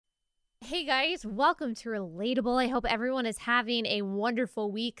Hey guys, welcome to Relatable. I hope everyone is having a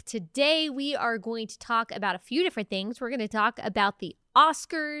wonderful week. Today we are going to talk about a few different things. We're going to talk about the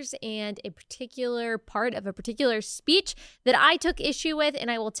Oscars and a particular part of a particular speech that I took issue with,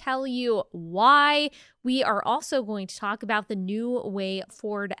 and I will tell you why. We are also going to talk about the New Way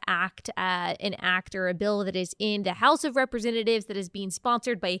Forward Act, an act or a bill that is in the House of Representatives that is being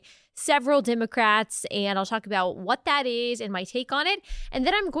sponsored by several Democrats, and I'll talk about what that is and my take on it. And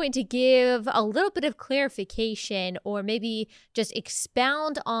then I'm going to give a little bit of clarification or maybe just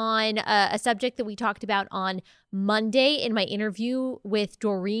expound on a subject that we talked about on Monday in my interview with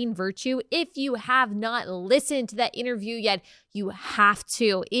Doreen Virtue. If you have not listened to that interview yet, you have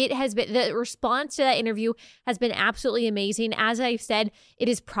to. It has been, the response to that interview has been absolutely amazing. As I've said, it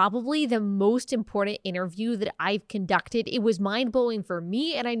is probably the most important interview that I've conducted. It was mind-blowing for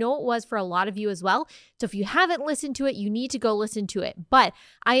me, and I know it was for a lot of you as well. So if you haven't listened to it, you need to go listen to it. But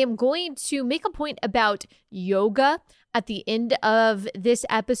I am going to make a point about yoga at the end of this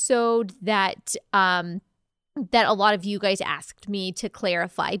episode that a lot of you guys asked me to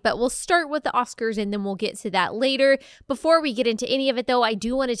clarify. But we'll start with the Oscars and then we'll get to that later. Before we get into any of it though, I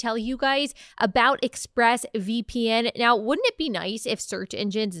do want to tell you guys about ExpressVPN. Now, wouldn't it be nice if search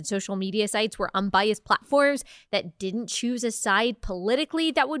engines and social media sites were unbiased platforms that didn't choose a side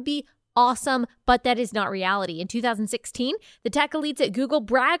politically? That would be awesome, but that is not reality. In 2016, the tech elites at Google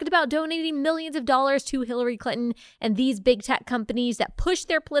bragged about donating millions of dollars to Hillary Clinton, and these big tech companies that push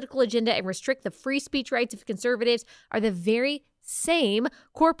their political agenda and restrict the free speech rights of conservatives are the very same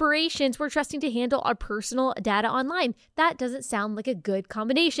corporations we're trusting to handle our personal data online. That doesn't sound like a good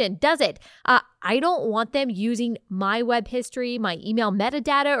combination, does it? I don't want them using my web history, my email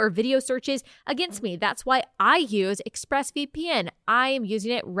metadata, or video searches against me. That's why I use ExpressVPN. I am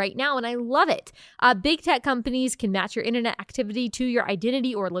using it right now and I love it. Big tech companies can match your internet activity to your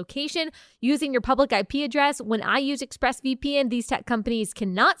identity or location using your public IP address. When I use ExpressVPN, these tech companies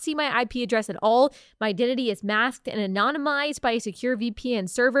cannot see my IP address at all. My identity is masked and anonymized by a secure VPN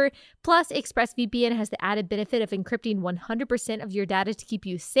server. Plus, ExpressVPN has the added benefit of encrypting 100% of your data to keep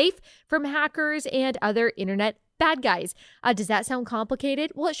you safe from hackers and other internet bad guys. Does that sound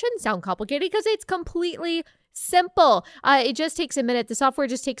complicated? Well, it shouldn't sound complicated because it's completely simple. It just takes a minute. The software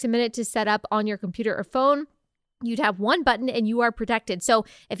just takes a minute to set up on your computer or phone. You'd have one button and you are protected. So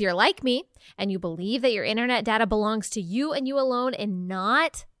if you're like me and you believe that your internet data belongs to you and you alone and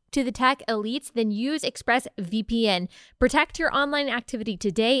not to the tech elites, then use ExpressVPN. Protect your online activity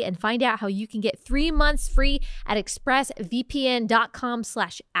today and find out how you can get 3 months free at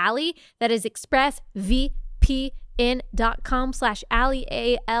expressvpn.com/Allie. That is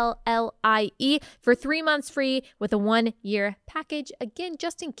expressvpn.com/Allie, ALLIE, for 3 months free with a 1-year package. Again,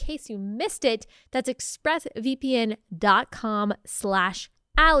 just in case you missed it, that's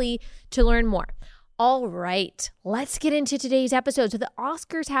expressvpn.com/Allie to learn more. All right, let's get into today's episode. So the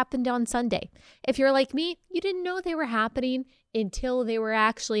Oscars happened on Sunday. If you're like me, you didn't know they were happening until they were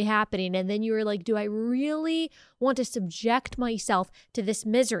actually happening. And then you were like, do I really want to subject myself to this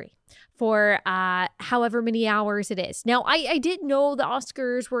misery for however many hours it is? Now, I did know the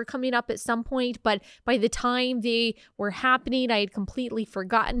Oscars were coming up at some point, but by the time they were happening, I had completely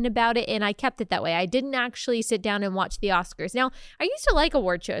forgotten about it, and I kept it that way. I didn't actually sit down and watch the Oscars. Now, I used to like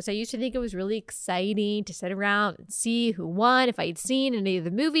award shows. I used to think it was really exciting to sit around and see who won, if I had seen any of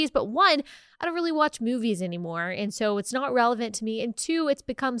the movies, but one, I don't really watch movies anymore, and so it's not relevant to me. And two, it's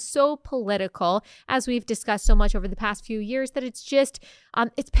become so political, as we've discussed so much over the past few years, that it's just,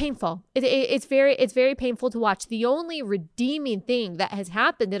 it's painful. It's very painful to watch. The only redeeming thing that has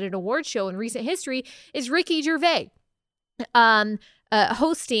happened at an award show in recent history is Ricky Gervais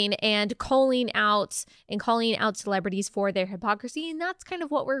hosting and calling out celebrities for their hypocrisy, and that's kind of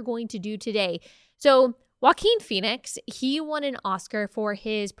what we're going to do today. So Joaquin Phoenix, he won an Oscar for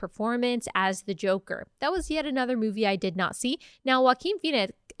his performance as the Joker. That was yet another movie I did not see. Now, Joaquin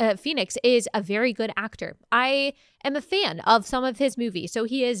Phoenix is a very good actor. I am a fan of some of his movies, so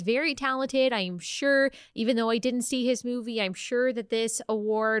he is very talented. I am sure, even though I didn't see his movie, I'm sure that this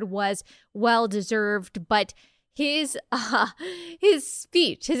award was well-deserved, but his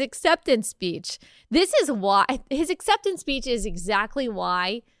speech, his acceptance speech, his acceptance speech is exactly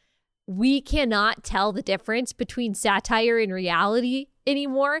why we cannot tell the difference between satire and reality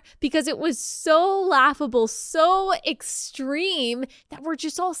anymore, because it was so laughable, so extreme, that we're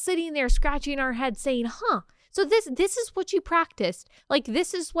just all sitting there scratching our heads saying, so this is what you practiced. Like,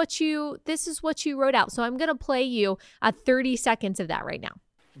 this is what you wrote out. So I'm going to play you 30 seconds of that right now.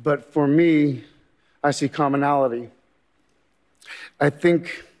 But for me, I see commonality. I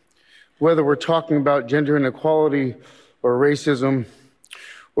think whether we're talking about gender inequality or racism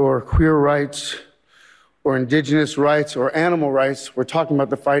or queer rights or indigenous rights or animal rights. We're talking about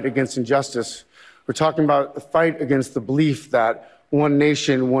the fight against injustice. We're talking about the fight against the belief that one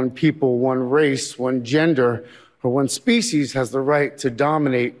nation, one people, one race, one gender, or one species has the right to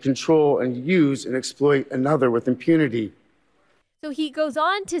dominate, control, and use and exploit another with impunity. So he goes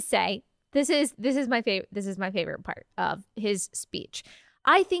on to say, this is my favorite part of his speech.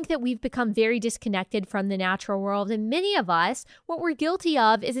 I think that we've become very disconnected from the natural world, and many of us, what we're guilty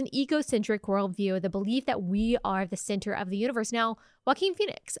of is an egocentric worldview, the belief that we are the center of the universe. Now, Joaquin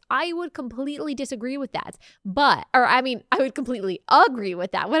Phoenix, I would completely disagree with that. I would completely agree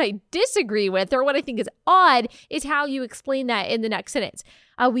with that. What I disagree with, or what I think is odd, is how you explain that in the next sentence.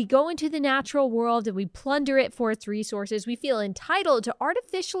 We go into the natural world and we plunder it for its resources. We feel entitled to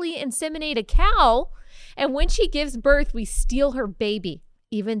artificially inseminate a cow, and when she gives birth, we steal her baby,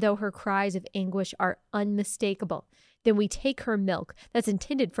 even though her cries of anguish are unmistakable. Then we take her milk that's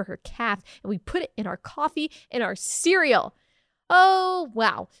intended for her calf and we put it in our coffee and our cereal. Oh,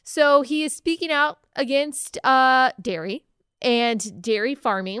 wow. So he is speaking out against dairy and dairy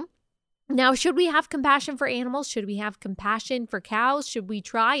farming. Now, should we have compassion for animals? Should we have compassion for cows? Should we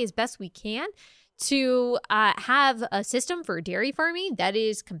try as best we can to have a system for dairy farming that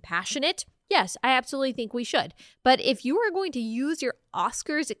is compassionate? Yes, I absolutely think we should. But if you are going to use your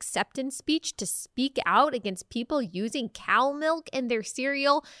Oscars acceptance speech to speak out against people using cow milk in their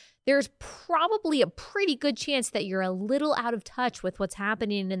cereal, there's probably a pretty good chance that you're a little out of touch with what's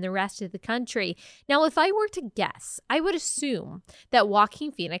happening in the rest of the country. Now, if I were to guess, I would assume that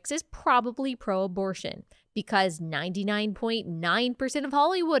Joaquin Phoenix is probably pro-abortion, because 99.9% of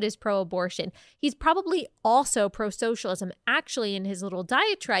Hollywood is pro-abortion. He's probably also pro-socialism. Actually, in his little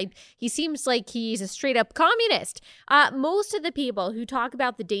diatribe, he seems like he's a straight-up communist. Most of the people who talk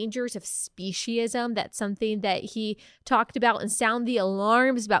about the dangers of speciesism, that's something that he talked about, and sound the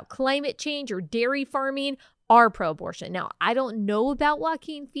alarms about climate change or dairy farming, are pro-abortion. Now, I don't know about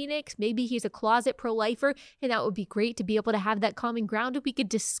Joaquin Phoenix. Maybe he's a closet pro-lifer, and that would be great to be able to have that common ground if we could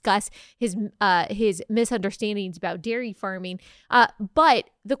discuss his misunderstandings about dairy farming. But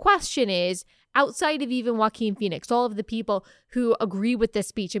the question is, outside of even Joaquin Phoenix, all of the people who agree with this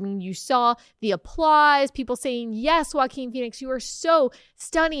speech, I mean, you saw the applause, people saying, yes, Joaquin Phoenix, you are so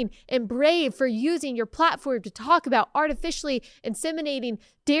stunning and brave for using your platform to talk about artificially inseminating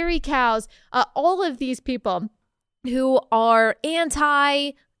dairy cows. All of these people who are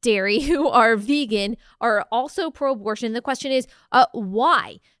anti-dairy, who are vegan, are also pro-abortion. The question is,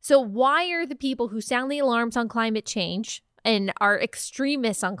 why? So why are the people who sound the alarms on climate change and are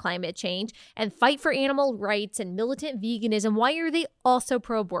extremists on climate change and fight for animal rights and militant veganism, why are they also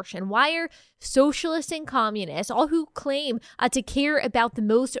pro-abortion? Why are socialists and communists, all who claim to care about the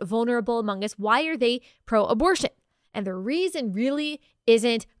most vulnerable among us, why are they pro-abortion? And the reason really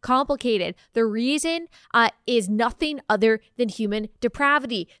isn't complicated. The reason is nothing other than human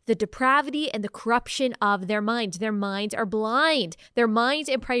depravity. The depravity and the corruption of their minds. Their minds are blind. Their minds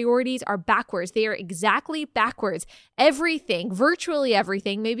and priorities are backwards. They are exactly backwards. Everything, virtually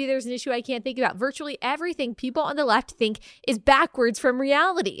everything, maybe there's an issue I can't think about, virtually everything people on the left think is backwards from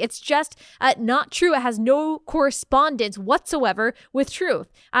reality. It's just not true. It has no correspondence whatsoever with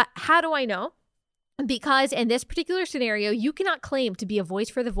truth. How do I know? Because in this particular scenario, you cannot claim to be a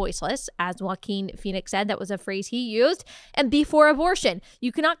voice for the voiceless, as Joaquin Phoenix said, that was a phrase he used, and be for abortion.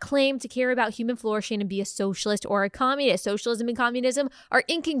 You cannot claim to care about human flourishing and be a socialist or a communist. Socialism and communism are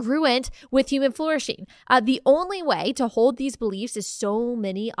incongruent with human flourishing. The only way to hold these beliefs, as so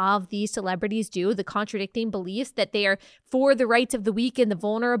many of these celebrities do, the contradicting beliefs that they are for the rights of the weak and the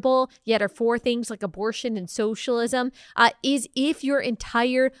vulnerable, yet are for things like abortion and socialism, is if your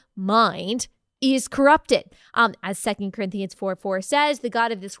entire mind is corrupted. As 2 Corinthians 4:4 says, the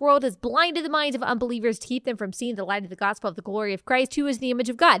God of this world has blinded the minds of unbelievers to keep them from seeing the light of the gospel of the glory of Christ, who is the image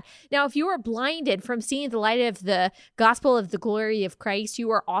of God. Now, if you are blinded from seeing the light of the gospel of the glory of Christ,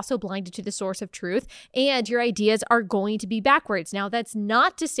 you are also blinded to the source of truth, and your ideas are going to be backwards. Now, that's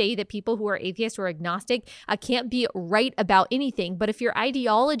not to say that people who are atheist or agnostic can't be right about anything, but if your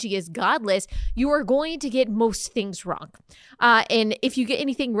ideology is godless, you are going to get most things wrong. And if you get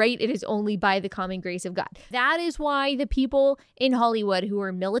anything right, it is only by the common grace of God. That is why the people in Hollywood who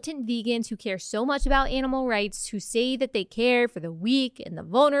are militant vegans, who care so much about animal rights, who say that they care for the weak and the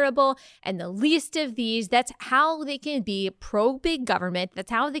vulnerable and the least of these, that's how they can be pro-big government.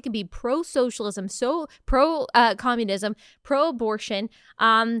 That's how they can be pro-socialism, so pro-communism, pro-abortion,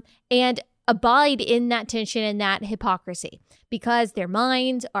 and abide in that tension and that hypocrisy, because their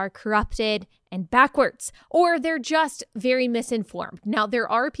minds are corrupted and backwards, or they're just very misinformed. Now, there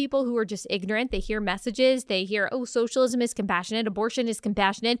are people who are just ignorant. They hear messages. They hear, oh, socialism is compassionate. Abortion is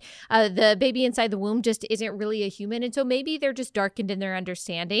compassionate. The baby inside the womb just isn't really a human. And so maybe they're just darkened in their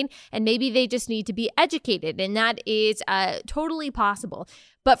understanding, and maybe they just need to be educated. And that is totally possible.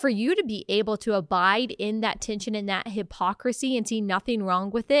 But for you to be able to abide in that tension and that hypocrisy and see nothing wrong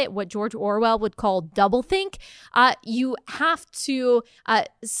with it, what George Orwell would call doublethink, you have to,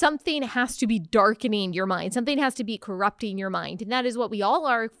 something has to be darkening your mind. Something has to be corrupting your mind. And that is what we all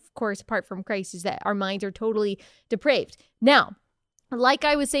are, of course, apart from Christ, is that our minds are totally depraved. Now, like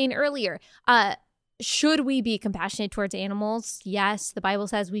I was saying earlier, should we be compassionate towards animals? Yes, the Bible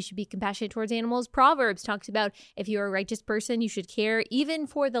says we should be compassionate towards animals. Proverbs talks about if you're a righteous person, you should care even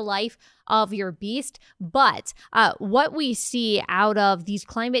for the life of your beast. But what we see out of these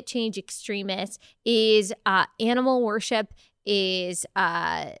climate change extremists is animal worship, is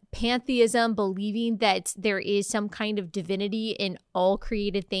pantheism, believing that there is some kind of divinity in all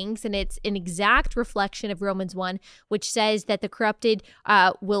created things. And it's an exact reflection of Romans 1, which says that the corrupted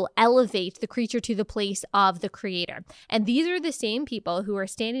will elevate the creature to the place of the creator. And these are the same people who are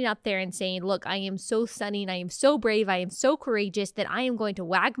standing up there and saying, look, I am so stunning, I am so brave, I am so courageous that I am going to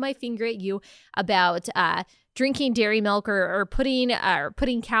wag my finger at you about drinking dairy milk or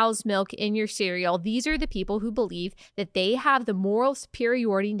putting cow's milk in your cereal. These are the people who believe that they have the moral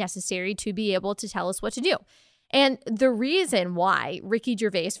superiority necessary to be able to tell us what to do. And the reason why Ricky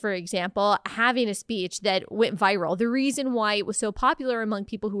Gervais, for example, having a speech that went viral, the reason why it was so popular among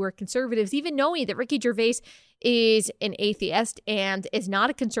people who were conservatives, even knowing that Ricky Gervais is an atheist and is not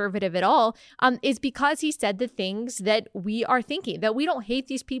a conservative at all, is because he said the things that we are thinking, that we don't hate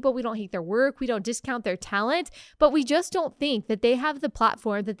these people, we don't hate their work, we don't discount their talent, but we just don't think that they have the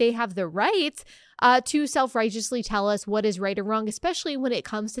platform, that they have the rights to self-righteously tell us what is right or wrong, especially when it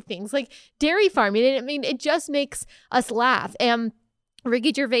comes to things like dairy farming. And I mean, it just makes us laugh. And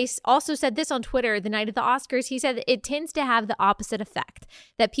Ricky Gervais also said this on Twitter the night of the Oscars. He said it tends to have the opposite effect,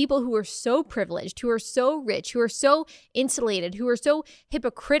 that people who are so privileged, who are so rich, who are so insulated, who are so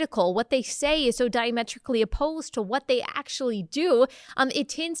hypocritical, what they say is so diametrically opposed to what they actually do, it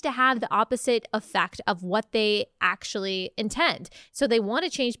tends to have the opposite effect of what they actually intend. So they want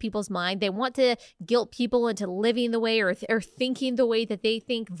to change people's mind. They want to guilt people into living the way or thinking the way that they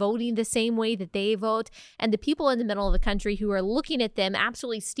think, voting the same way that they vote. And the people in the middle of the country who are looking at them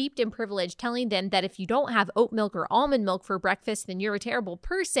absolutely steeped in privilege, telling them that if you don't have oat milk or almond milk for breakfast, then you're a terrible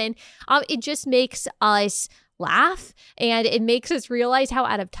person. It just makes us laugh, and it makes us realize how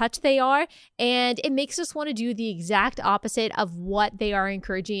out of touch they are, and it makes us want to do the exact opposite of what they are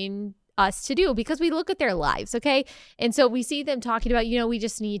encouraging us to do, because we look at their lives, okay? And so we see them talking about, we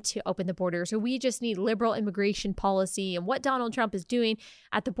just need to open the borders, or we just need liberal immigration policy, and what Donald Trump is doing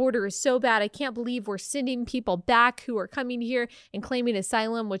at the border is so bad. I can't believe we're sending people back who are coming here and claiming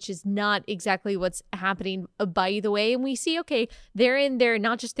asylum, which is not exactly what's happening, by the way. And we see, okay, they're in their,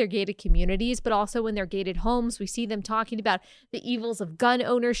 not just their gated communities, but also in their gated homes. We see them talking about the evils of gun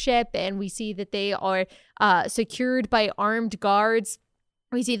ownership, and we see that they are secured by armed guards.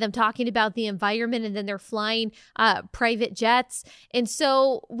 We see them talking about the environment, and then they're flying private jets. And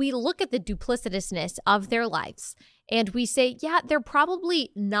so we look at the duplicitousness of their lives, and we say, yeah, they're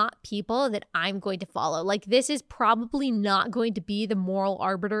probably not people that I'm going to follow. Like, this is probably not going to be the moral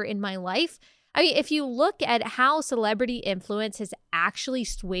arbiter in my life. I mean, if you look at how celebrity influence has actually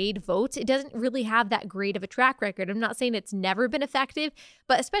swayed votes, it doesn't really have that great of a track record. I'm not saying it's never been effective,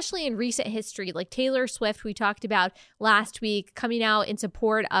 but especially in recent history, like Taylor Swift, we talked about last week, coming out in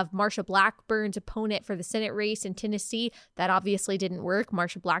support of Marsha Blackburn's opponent for the Senate race in Tennessee. That obviously didn't work.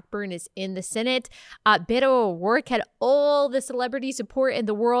 Marsha Blackburn is in the Senate. Beto O'Rourke had all the celebrity support in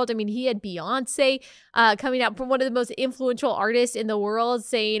the world. I mean, he had Beyonce coming out from one of the most influential artists in the world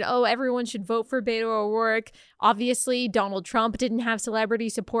saying, oh, everyone should vote for Beto O'Rourke. Obviously, Donald Trump didn't have celebrity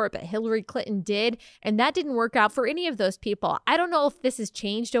support, but Hillary Clinton did. And that didn't work out for any of those people. I don't know if this has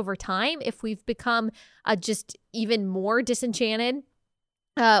changed over time, if we've become just even more disenchanted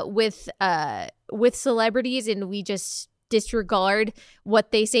with celebrities, and we just disregard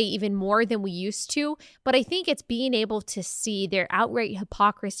what they say even more than we used to. But I think it's being able to see their outright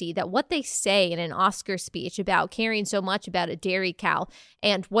hypocrisy, that what they say in an Oscar speech about caring so much about a dairy cow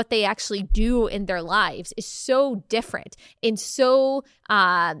and what they actually do in their lives is so different and so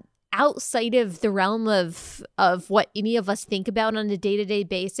outside of the realm of what any of us think about on a day-to-day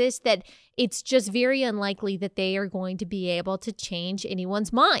basis, that it's just very unlikely that they are going to be able to change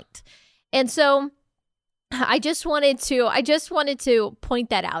anyone's mind. And so I just wanted to point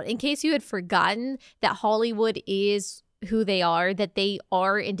that out in case you had forgotten that Hollywood is who they are, that they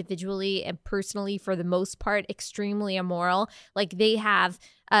are individually and personally, for the most part, extremely immoral. Like they have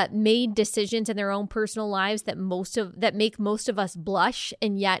made decisions in their own personal lives that make most of us blush,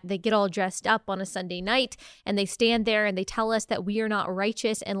 and yet they get all dressed up on a Sunday night and they stand there and they tell us that we are not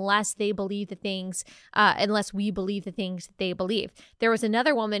righteous unless we believe the things that they believe. There was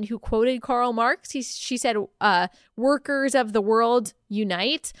another woman who quoted Karl Marx. She said, "Workers of the world,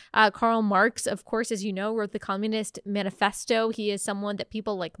 unite." Karl Marx, of course, as you know, wrote the Communist Manifesto. He is someone that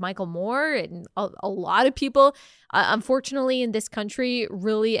people like Michael Moore and a lot of people, unfortunately, in this country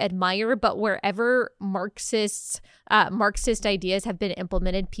really admire. But wherever Marxist ideas have been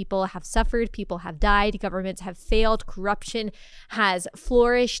implemented, people have suffered, people have died, governments have failed, corruption has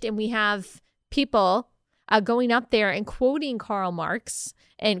flourished, and we have people going up there and quoting Karl Marx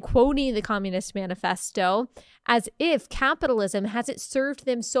and quoting the Communist Manifesto as if capitalism hasn't served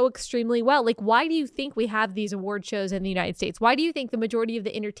them so extremely well. Like, why do you think we have these award shows in the United States? Why do you think the majority of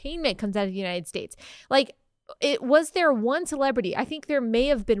the entertainment comes out of the United States? Like, was there one celebrity? I think there may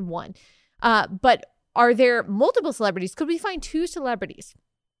have been one. But are there multiple celebrities? Could we find two celebrities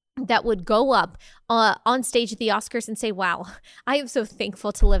that would go up on stage at the Oscars and say, "Wow, I am so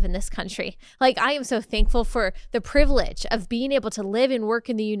thankful to live in this country. Like, I am so thankful for the privilege of being able to live and work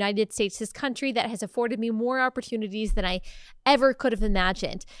in the United States, this country that has afforded me more opportunities than I ever could have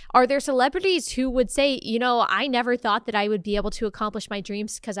imagined." Are there celebrities who would say, "I never thought that I would be able to accomplish my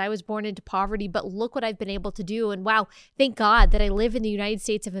dreams because I was born into poverty, but look what I've been able to do. And wow, thank God that I live in the United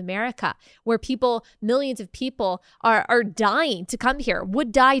States of America, where millions of people are dying to come here,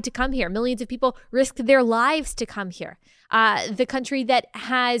 would die to come here. Millions of people risked their lives to come here. The country that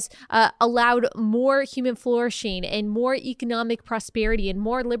has allowed more human flourishing and more economic prosperity and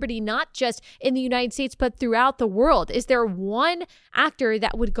more liberty, not just in the United States, but throughout the world. Is there one actor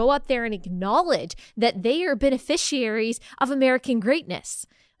that would go up there and acknowledge that they are beneficiaries of American greatness?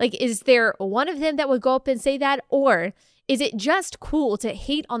 Like, is there one of them that would go up and say that? Or is it just cool to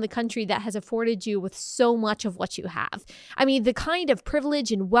hate on the country that has afforded you with so much of what you have? I mean, the kind of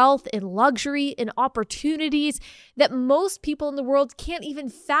privilege and wealth and luxury and opportunities that most people in the world can't even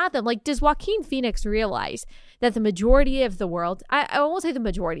fathom. Like, does Joaquin Phoenix realize that the majority of the world, I won't say the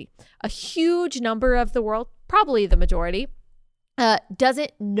majority, a huge number of the world, probably the majority,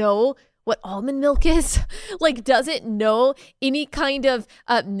 doesn't know what almond milk is? Like, doesn't know any kind of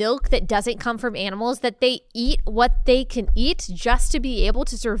milk that doesn't come from animals, that they eat what they can eat just to be able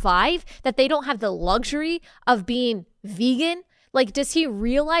to survive, that they don't have the luxury of being vegan? Like, does he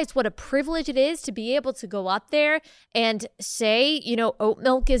realize what a privilege it is to be able to go up there and say, oat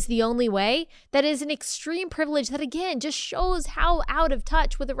milk is the only way? That is an extreme privilege that, again, just shows how out of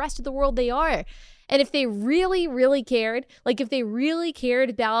touch with the rest of the world they are. And if they really, really cared, like if they really cared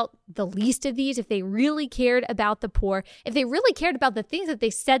about the least of these, if they really cared about the poor, if they really cared about the things that they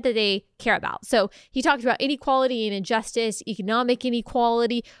said that they care about. So he talked about inequality and injustice, economic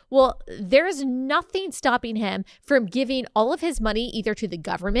inequality. Well, there's nothing stopping him from giving all of his money either to the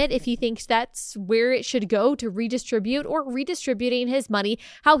government, if he thinks that's where it should go to redistribute, or redistributing his money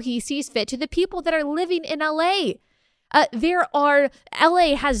how he sees fit to the people that are living in LA.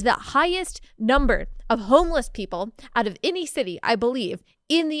 LA has the highest number of homeless people out of any city, I believe,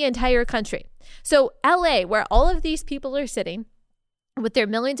 in the entire country. So LA, where all of these people are sitting with their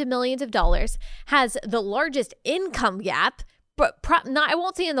millions and millions of dollars, has the largest income gap, but I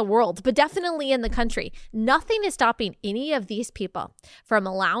won't say in the world, but definitely in the country. Nothing is stopping any of these people from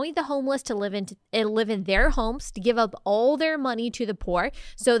allowing the homeless to live in their homes, to give up all their money to the poor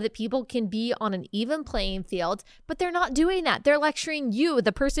so that people can be on an even playing field. But they're not doing that. They're lecturing you,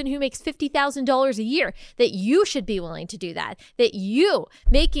 the person who makes $50,000 a year, that you should be willing to do that. That you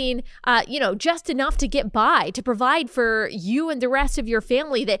making, just enough to get by, to provide for you and the rest of your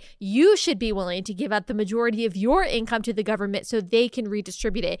family, that you should be willing to give up the majority of your income to the government so they can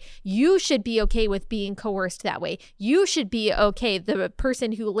redistribute it. You should be okay with being coerced that way. You should be okay, the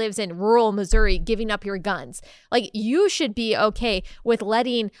person who lives in rural Missouri, giving up your guns. Like, you should be okay with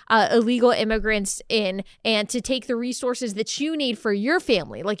letting illegal immigrants in and to take the resources that you need for your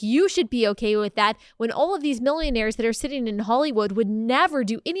family. Like, you should be okay with that, when all of these millionaires that are sitting in Hollywood would never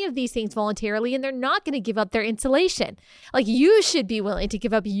do any of these things voluntarily, and they're not going to give up their insulation. Like, you should be willing to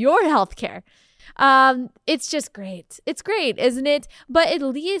give up your health care. It's just great. It's great, isn't it? But at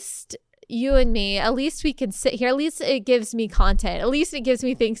least you and me, at least we can sit here. At least it gives me content. At least it gives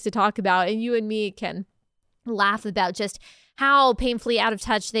me things to talk about. And you and me can laugh about just how painfully out of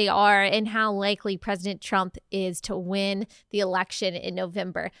touch they are and how likely President Trump is to win the election in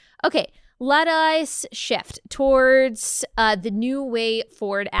November. Okay, let us shift towards the New Way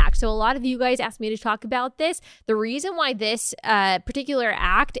Forward Act. So a lot of you guys asked me to talk about this. The reason why this particular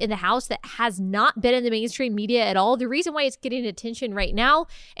act in the House that has not been in the mainstream media at all, the reason why it's getting attention right now,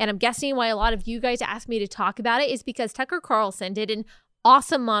 and I'm guessing why a lot of you guys asked me to talk about it, is because Tucker Carlson did an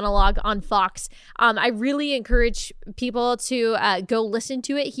awesome monologue on Fox. I really encourage people to go listen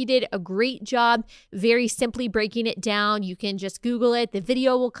to it. He did a great job very simply breaking it down. You can just Google it. The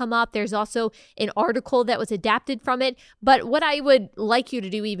video will come up. There's also an article that was adapted from it. But what I would like you to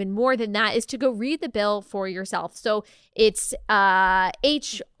do even more than that is to go read the bill for yourself. So it's HR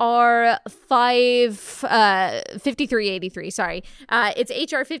 5383. Sorry. It's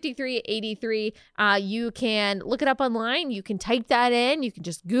HR 5383. You can look it up online. You can type that in. You can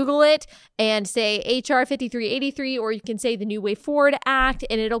just Google it and say HR 5383, or you can say the New Way Forward Act,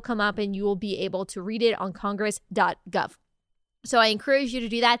 and it'll come up and you will be able to read it on congress.gov. So I encourage you to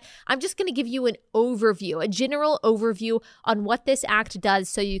do that. I'm just going to give you an overview, a general overview on what this act does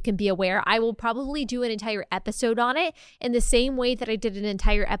so you can be aware. I will probably do an entire episode on it in the same way that I did an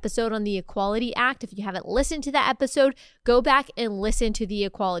entire episode on the Equality Act. If you haven't listened to that episode, go back and listen to the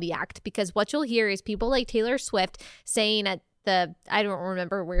Equality Act, because what you'll hear is people like Taylor Swift saying at I don't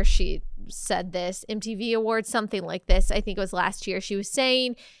remember where she said this, MTV Awards, something like this. I think it was last year. She was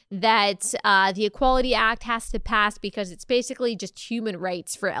saying that the Equality Act has to pass because it's basically just human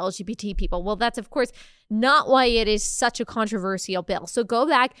rights for LGBT people. Well, that's, of course, not why it is such a controversial bill. So go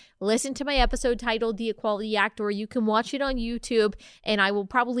back, listen to my episode titled The Equality Act, or you can watch it on YouTube, and I will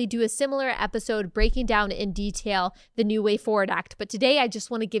probably do a similar episode breaking down in detail the New Way Forward Act. But today, I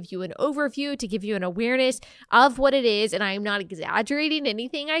just want to give you an overview to give you an awareness of what it is, and I am not exaggerating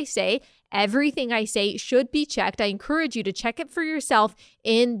anything I say. Everything I say should be checked. I encourage you to check it for yourself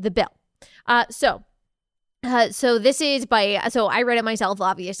in the bill. So this is so I read it myself,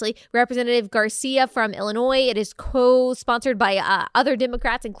 obviously. Representative Garcia from Illinois. It is co-sponsored by other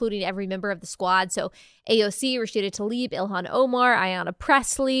Democrats, including every member of the squad. So AOC, Rashida Tlaib, Ilhan Omar, Ayanna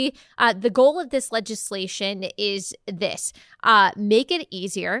Pressley. The goal of this legislation is this: make it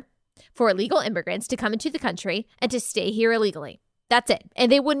easier for illegal immigrants to come into the country and to stay here illegally. That's it. And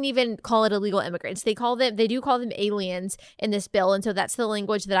they wouldn't even call it illegal immigrants. They do call them aliens in this bill. And so that's the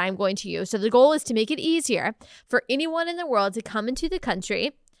language that I'm going to use. So the goal is to make it easier for anyone in the world to come into the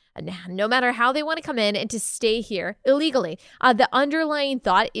country, no matter how they want to come in, and to stay here illegally. The underlying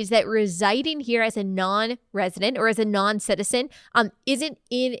thought is that residing here as a non-resident or as a non-citizen isn't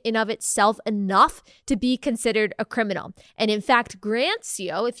in and of itself enough to be considered a criminal. And in fact, grants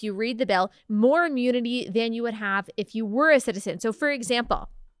you, if you read the bill, more immunity than you would have if you were a citizen. So for example,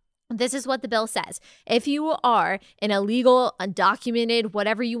 this is what the bill says. If you are an illegal, undocumented,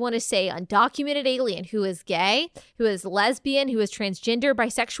 whatever you want to say, undocumented alien who is gay, who is lesbian, who is transgender,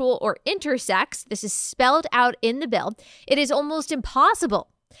 bisexual, or intersex, this is spelled out in the bill, it is almost impossible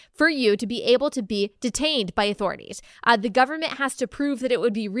for you to be able to be detained by authorities. The government has to prove that it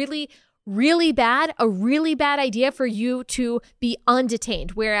would be really bad idea for you to be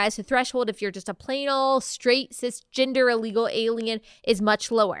undetained, whereas the threshold, if you're just a plain old straight cisgender illegal alien, is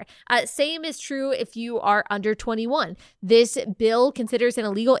much lower. Same is true if you are under 21. This bill considers an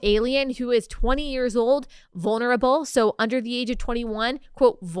illegal alien who is 20 years old vulnerable, so under the age of 21,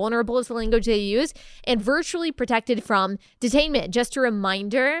 quote, vulnerable is the language they use, and virtually protected from detainment. Just a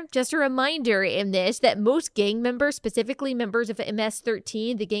reminder in this that most gang members, specifically members of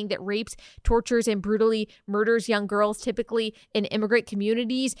MS-13, the gang that rapes, tortures, and brutally murders young girls, typically in immigrant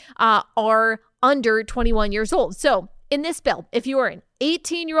communities, are under 21 years old. So in this bill, if you are an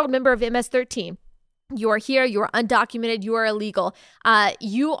 18-year-old member of MS-13, you are here, you are undocumented, you are illegal,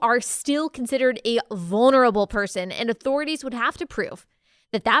 you are still considered a vulnerable person, and authorities would have to prove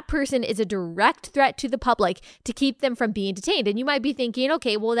that that person is a direct threat to the public to keep them from being detained. And you might be thinking,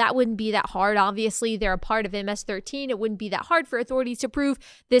 okay, well, that wouldn't be that hard. Obviously, they're a part of MS-13. It wouldn't be that hard for authorities to prove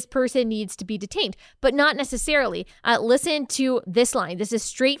this person needs to be detained, but not necessarily. Listen to this line. This is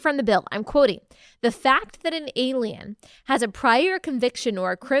straight from the bill. I'm quoting: "The fact that an alien has a prior conviction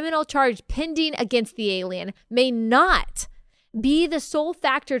or a criminal charge pending against the alien may not be the sole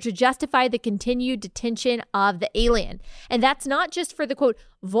factor to justify the continued detention of the alien." And that's not just for the, quote,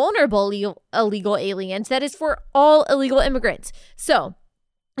 vulnerable illegal aliens. That is for all illegal immigrants. So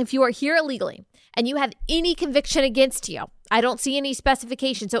if you are here illegally and you have any conviction against you, I don't see any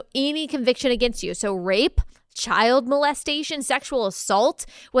specification. So any conviction against you, so rape, child molestation, sexual assault,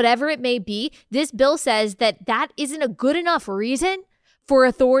 whatever it may be, this bill says that that isn't a good enough reason for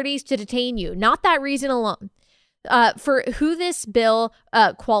authorities to detain you. Not that reason alone. For who this bill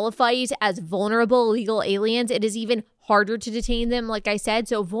qualifies as vulnerable illegal aliens, it is even harder to detain them, like I said.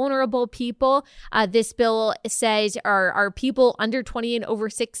 So vulnerable people, this bill says are people under 20 and over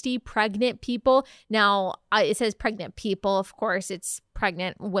 60, pregnant people. Now, it says pregnant people. Of course, it's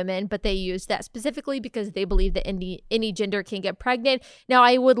pregnant women, but they use that specifically because they believe that any gender can get pregnant. Now,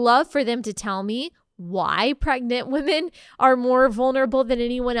 I would love for them to tell me why pregnant women are more vulnerable than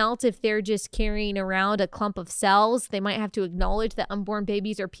anyone else. If they're just carrying around a clump of cells, they might have to acknowledge that unborn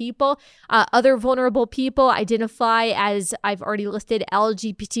babies are people. Other vulnerable people identify as, I've already listed,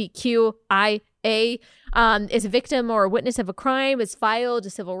 LGBTQIA, is a victim or a witness of a crime, has filed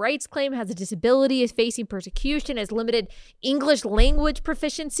a civil rights claim, has a disability, is facing persecution, has limited English language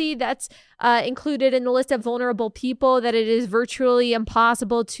proficiency. That's included in the list of vulnerable people that it is virtually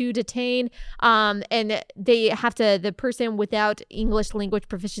impossible to detain. And they have to, the person without English language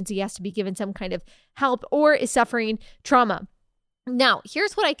proficiency has to be given some kind of help or is suffering trauma. Now,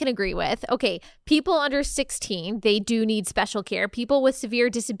 here's what I can agree with. Okay, people under 16, they do need special care. People with severe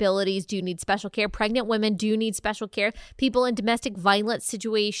disabilities do need special care. Pregnant women do need special care. People in domestic violence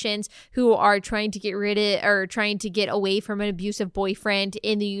situations who are trying to get rid of or trying to get away from an abusive boyfriend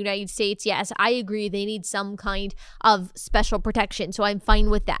in the United States. Yes, I agree. They need some kind of special protection. So I'm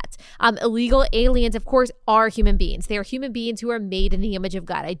fine with that. Illegal aliens, of course, are human beings. They are human beings who are made in the image of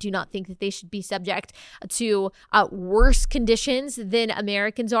God. I do not think that they should be subject to worse conditions than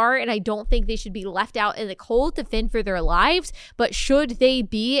Americans are, and I don't think they should be left out in the cold to fend for their lives. But should they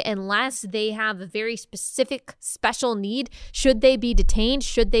be, unless they have a very specific special need, should they be detained?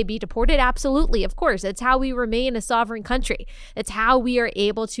 Should they be deported? Absolutely, of course. That's how we remain a sovereign country. That's how we are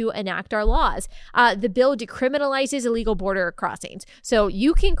able to enact our laws. The bill decriminalizes illegal border crossings. So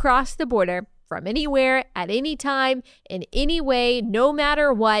you can cross the border from anywhere, at any time, in any way, no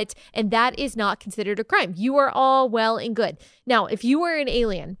matter what, and that is not considered a crime. You are all well and good. Now, if you were an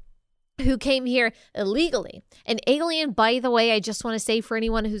alien who came here illegally, an alien, by the way, I just want to say for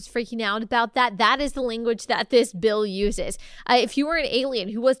anyone who's freaking out about that, that is the language that this bill uses. If you were an alien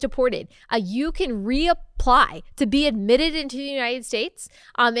who was deported, you can reapply to be admitted into the United States.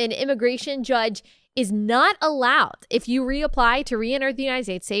 An immigration judge is not allowed, if you reapply to re-enter the United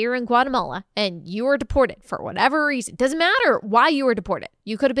States, say you're in Guatemala and you were deported for whatever reason, doesn't matter why you were deported.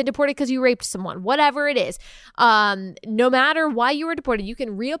 You could have been deported because you raped someone, whatever it is. No matter why you were deported, you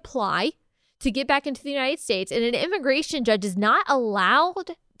can reapply to get back into the United States, and an immigration judge is not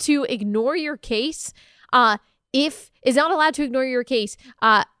allowed to ignore your case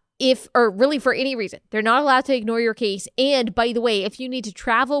or really for any reason. They're not allowed to ignore your case. And by the way, if you need to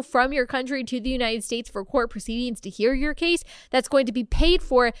travel from your country to the United States for court proceedings to hear your case, that's going to be paid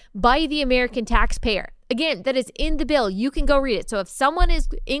for by the American taxpayer. Again, that is in the bill. You can go read it. So if someone is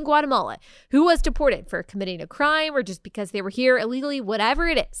in Guatemala who was deported for committing a crime or just because they were here illegally, whatever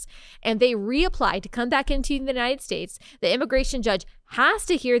it is, and they reapply to come back into the United States, the immigration judge has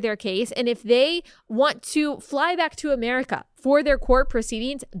to hear their case. And if they want to fly back to America for their court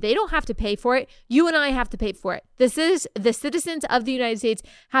proceedings, they don't have to pay for it. You and I have to pay for it. This is the citizens of the United States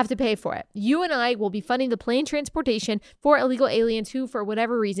have to pay for it. You and I will be funding the plane transportation for illegal aliens who, for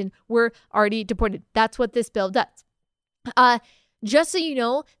whatever reason, were already deported. That's what this bill does. Just so you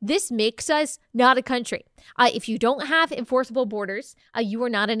know, this makes us not a country. If you don't have enforceable borders, you are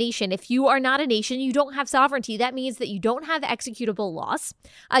not a nation. If you are not a nation, you don't have sovereignty. That means that you don't have executable laws.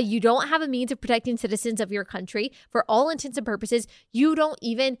 You don't have a means of protecting citizens of your country. For all intents and purposes, you don't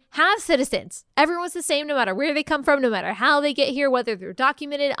even have citizens. Everyone's the same no matter where they come from, no matter how they get here, whether they're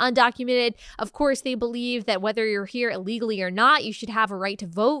documented, undocumented. Of course, they believe that whether you're here illegally or not, you should have a right to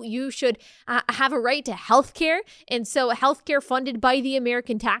vote. You should have a right to health care. And so health care funded by the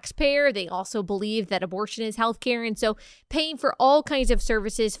American taxpayer. They also believe that abortion is healthcare, and so paying for all kinds of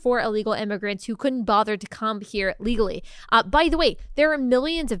services for illegal immigrants who couldn't bother to come here legally. By the way, there are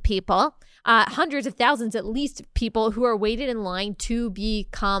millions of people, hundreds of thousands at least, people who are waited in line to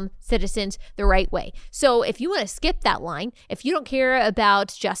become citizens the right way. So if you want to skip that line, if you don't care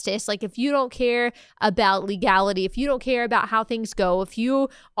about justice, like if you don't care about legality, if you don't care about how things go, if you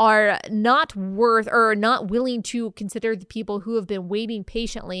are not worth or not willing to consider the people who have been waiting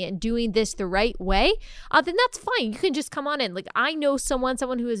patiently and doing this the right way, then that's fine. You can just come on in. Like, I know someone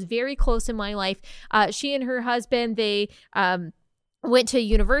who is very close in my life. She and her husband, they went to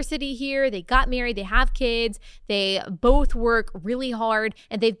university here, they got married, they have kids, they both work really hard,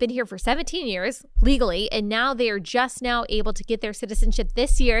 and they've been here for 17 years legally, and now they are just now able to get their citizenship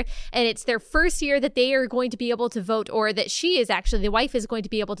this year, and it's their first year that they are going to be able to vote, or that she is actually, the wife is going to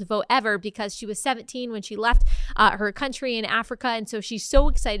be able to vote ever, because she was 17 when she left her country in Africa, and so she's so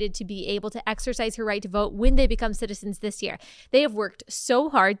excited to be able to exercise her right to vote when they become citizens this year. They have worked so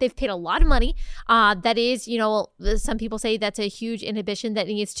hard. They've paid a lot of money. That is, some people say that's a huge inhibition that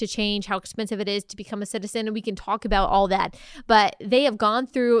needs to change, how expensive it is to become a citizen, and we can talk about all that. But they have gone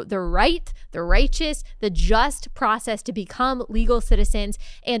through the right, the righteous, the just process to become legal citizens,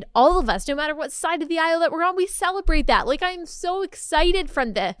 and all of us, no matter what side of the aisle that we're on, we celebrate that. Like, I'm so excited for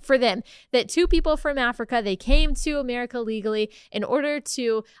them that two people from Africa, they came to America legally in order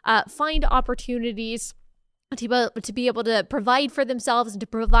to find opportunities to be able to provide for themselves and to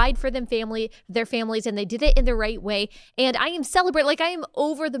provide for their families, and they did it in the right way. And I am I am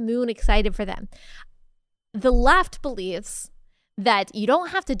over the moon excited for them. The left believes that you don't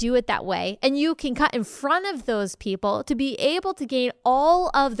have to do it that way, and you can cut in front of those people to be able to gain all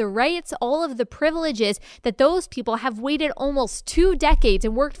of the rights, all of the privileges that those people have waited almost 2 decades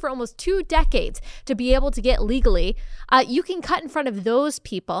and worked for almost 2 decades to be able to get legally. You can cut in front of those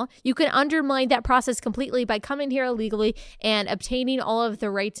people. You can undermine that process completely by coming here illegally and obtaining all of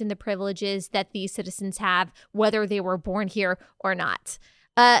the rights and the privileges that these citizens have, whether they were born here or not.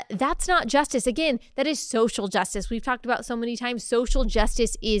 That's not justice. Again, that is social justice. We've talked about so many times, social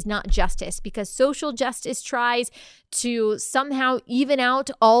justice is not justice, because social justice tries to somehow even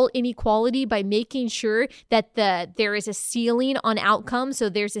out all inequality by making sure that there is a ceiling on outcome. So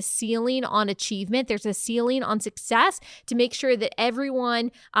there's a ceiling on achievement. There's a ceiling on success to make sure that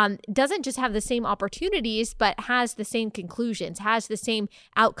everyone doesn't just have the same opportunities, but has the same conclusions, has the same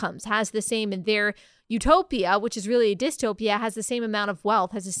outcomes, has the same in their utopia, which is really a dystopia, has the same amount of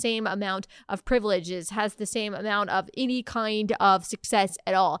wealth, has the same amount of privileges, has the same amount of any kind of success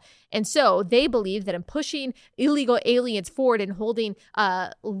at all. And so they believe that in pushing illegal aliens forward and holding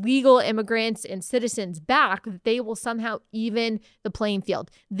legal immigrants and citizens back, they will somehow even the playing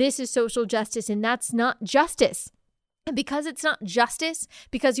field. This is social justice, and that's not justice. And because it's not justice,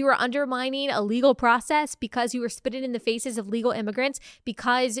 because you are undermining a legal process, because you are spitting in the faces of legal immigrants,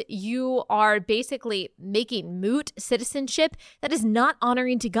 because you are basically making moot citizenship, that is not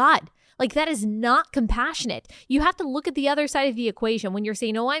honoring to God. Like, that is not compassionate. You have to look at the other side of the equation when you're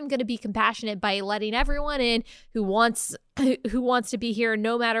saying, oh, I'm going to be compassionate by letting everyone in who wants to be here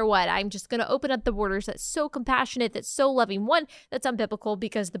no matter what. I'm just going to open up the borders. That's so compassionate. That's so loving. One, that's unbiblical,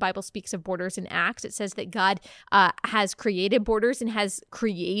 because the Bible speaks of borders in Acts. It says that God has created borders and has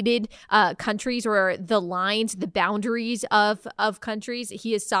created countries, or the lines, the boundaries of countries.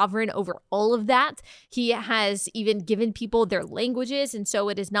 He is sovereign over all of that. He has even given people their languages. And so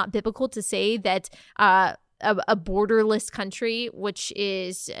it is not biblical to say that a borderless country, which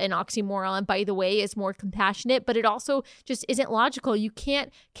is an oxymoron, by the way, is more compassionate, but it also just isn't logical. You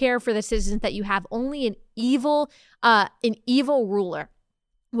can't care for the citizens that you have. Only an evil ruler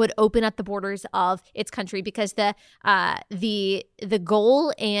would open up the borders of its country, because the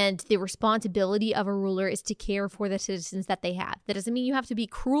goal and the responsibility of a ruler is to care for the citizens that they have. That doesn't mean you have to be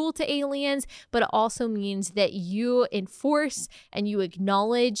cruel to aliens, but it also means that you enforce and you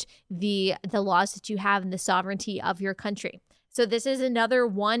acknowledge the laws that you have and the sovereignty of your country. So this is another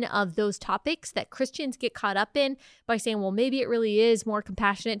one of those topics that Christians get caught up in by saying, well, maybe it really is more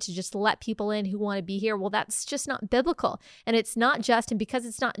compassionate to just let people in who want to be here. Well, that's just not biblical, and it's not just. And because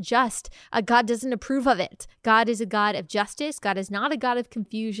it's not just, God doesn't approve of it. God is a God of justice. God is not a God of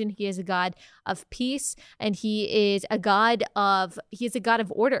confusion. He is a God of peace, and he is a God of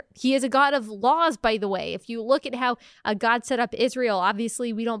order. He is a God of laws, by the way. If you look at how God set up Israel,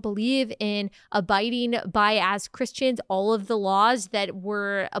 obviously we don't believe in abiding by, as Christians, all of the laws that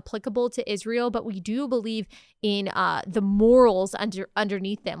were applicable to Israel, but we do believe in the morals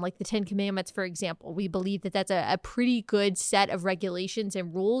underneath them, like the 10 Commandments, for example. We believe that that's a pretty good set of regulations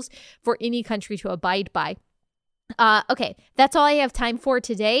and rules for any country to abide by. Okay, that's all I have time for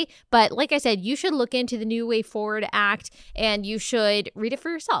today. But like I said, you should look into the New Way Forward Act, and you should read it for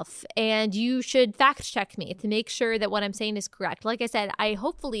yourself, and you should fact check me to make sure that what I'm saying is correct. Like I said, I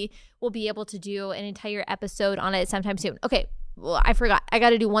hopefully will be able to do an entire episode on it sometime soon. Okay, well, I forgot. I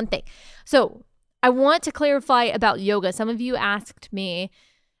got to do one thing. So I want to clarify about yoga. Some of you asked me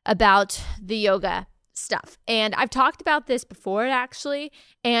about the yoga stuff, and I've talked about this before, actually,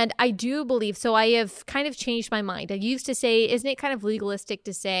 and I do believe, so I have kind of changed my mind. I used to say, isn't it kind of legalistic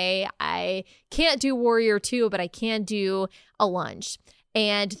to say I can't do Warrior 2, but I can do a lunge?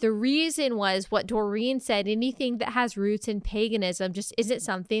 And the reason was what Doreen said, anything that has roots in paganism just isn't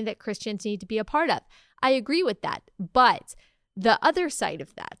something that Christians need to be a part of. I agree with that. But the other side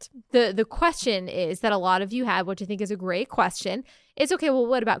of that, the question is that a lot of you have, which I think is a great question, is, okay, well,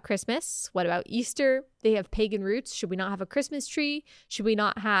 what about Christmas? What about Easter? They have pagan roots. Should we not have a Christmas tree? Should we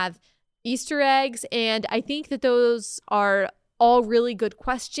not have Easter eggs? And I think that those are all really good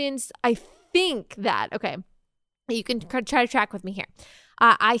questions. I think that, okay, you can try to track with me here.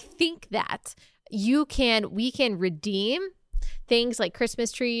 I think that we can redeem things like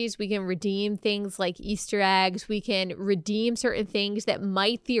Christmas trees. We can redeem things like Easter eggs. We can redeem certain things that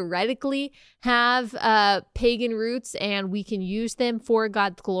might theoretically have pagan roots, and we can use them for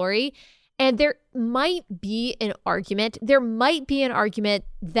God's glory. And there might be an argument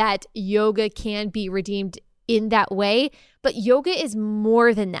that yoga can be redeemed in that way, but yoga is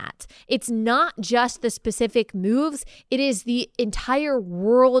more than that. It's not just the specific moves. It is the entire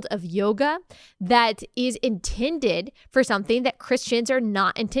world of yoga that is intended for something that Christians are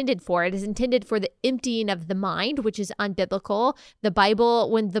not intended for. It is intended for the emptying of the mind, which is unbiblical.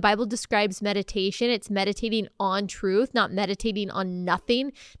 When the Bible describes meditation, it's meditating on truth, not meditating on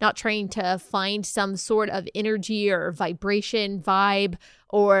nothing, not trying to find some sort of energy or vibration, vibe,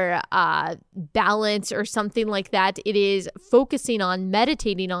 or balance or something like that. It is focusing on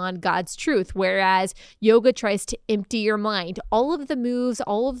meditating on God's truth, whereas yoga tries to empty your mind. All of the moves,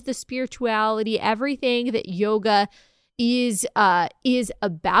 all of the spirituality, everything that yoga is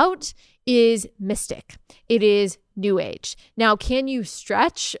about is mystic. It is New Age. Now, can you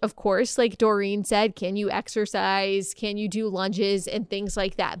stretch? Of course, like Doreen said, can you exercise? Can you do lunges and things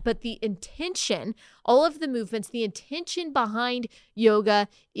like that? But the intention, all of the movements, the intention behind yoga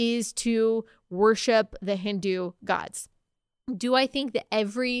is to worship the Hindu gods. Do I think that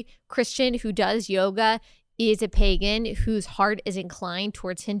every Christian who does yoga is a pagan whose heart is inclined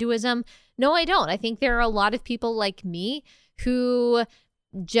towards Hinduism? No, I don't. I think there are a lot of people like me who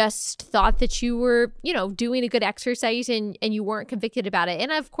just thought that you were, doing a good exercise and you weren't convicted about it. And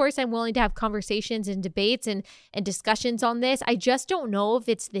of course, I'm willing to have conversations and debates and discussions on this. I just don't know if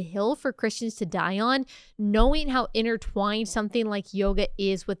it's the hill for Christians to die on, knowing how intertwined something like yoga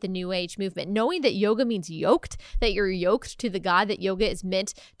is with the New Age movement, knowing that yoga means yoked, that you're yoked to the God that yoga is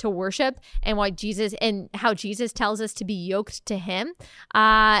meant to worship, and how Jesus tells us to be yoked to him.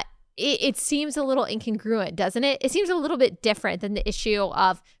 It seems a little incongruent, doesn't it? It seems a little bit different than the issue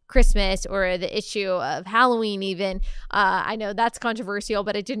of Christmas or the issue of Halloween even. I know that's controversial,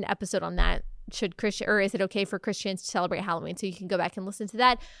 but I did an episode on that. Is it okay for Christians to celebrate Halloween? So you can go back and listen to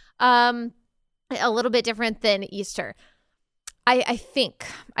that. A little bit different than Easter. I think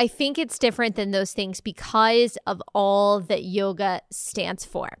it's different than those things because of all that yoga stands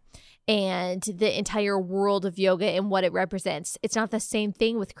for and the entire world of yoga and what it represents. It's not the same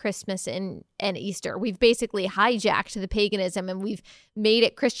thing with Christmas and Easter. We've basically hijacked the paganism and we've made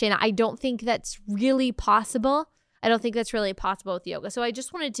it Christian. I don't think that's really possible. With yoga. So I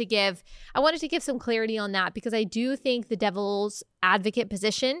just wanted to give some clarity on that, because I do think the devil's advocate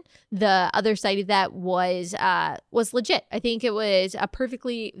position, the other side of that, was legit. I think it was a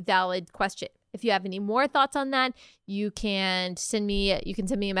perfectly valid question. If you have any more thoughts on that, you can send me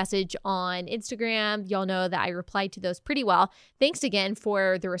a message on Instagram. Y'all know that I replied to those pretty well. Thanks again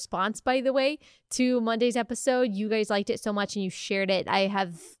for the response, by the way, to Monday's episode. You guys liked it so much and you shared it. I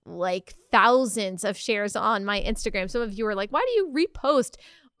have like thousands of shares on my Instagram. Some of you are like, why do you repost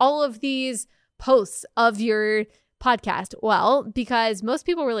all of these posts of your podcast? Well, because most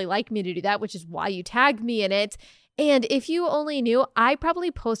people really like me to do that, which is why you tag me in it. And if you only knew, I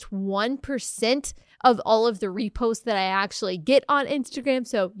probably post 1% of all of the reposts that I actually get on Instagram.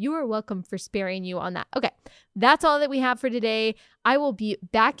 So you are welcome for sparing you on that. Okay, that's all that we have for today. I will be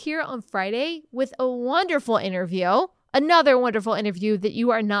back here on Friday with a wonderful interview, another wonderful interview that you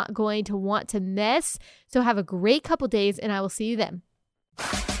are not going to want to miss. So have a great couple days and I will see you then.